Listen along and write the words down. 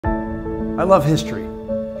I love history.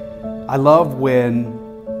 I love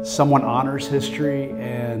when someone honors history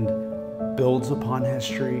and builds upon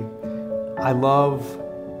history. I love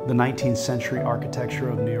the 19th century architecture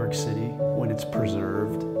of New York City when it's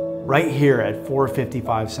preserved. Right here at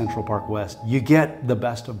 455 Central Park West, you get the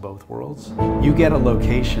best of both worlds. You get a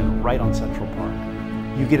location right on Central Park.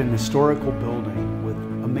 You get an historical building with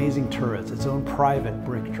amazing turrets, its own private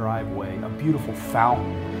brick driveway, a beautiful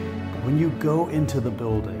fountain. But when you go into the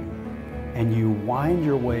building and you wind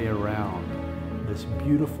your way around this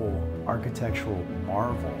beautiful architectural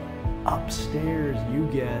marvel, upstairs you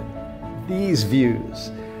get these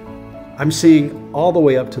views. I'm seeing all the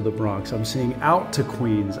way up to the Bronx. I'm seeing out to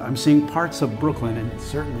Queens. I'm seeing parts of Brooklyn and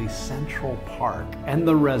certainly Central Park and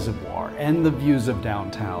the reservoir and the views of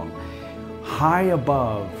downtown. High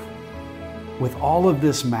above, with all of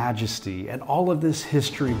this majesty and all of this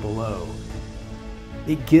history below,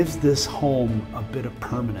 it gives this home a bit of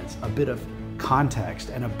permanence, a bit of context,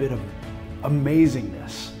 and a bit of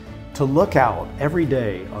amazingness to look out every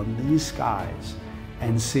day on these skies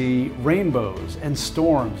and see rainbows and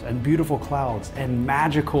storms and beautiful clouds and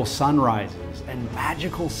magical sunrises and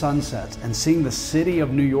magical sunsets, and seeing the city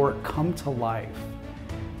of New York come to life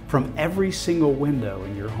from every single window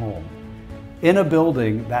in your home in a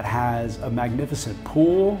building that has a magnificent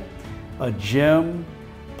pool, a gym,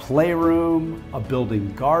 playroom, a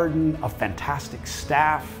building garden, a fantastic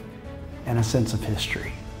staff, and a sense of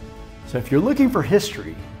history. So if you're looking for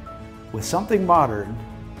history with something modern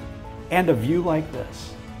and a view like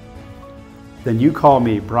this, then you call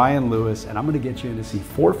me, Brian Lewis, and I'm going to get you in to see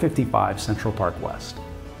 455 Central Park West.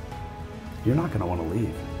 You're not going to want to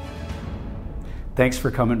leave. Thanks for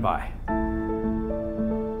coming by.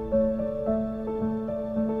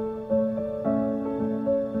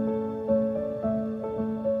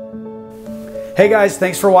 Hey guys,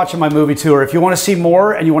 thanks for watching my movie tour. If you want to see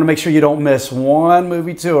more and you want to make sure you don't miss one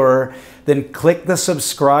movie tour, then click the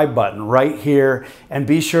subscribe button right here and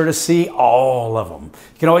be sure to see all of them.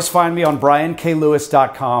 You can always find me on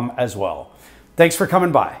brianklewis.com as well. Thanks for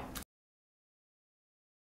coming by.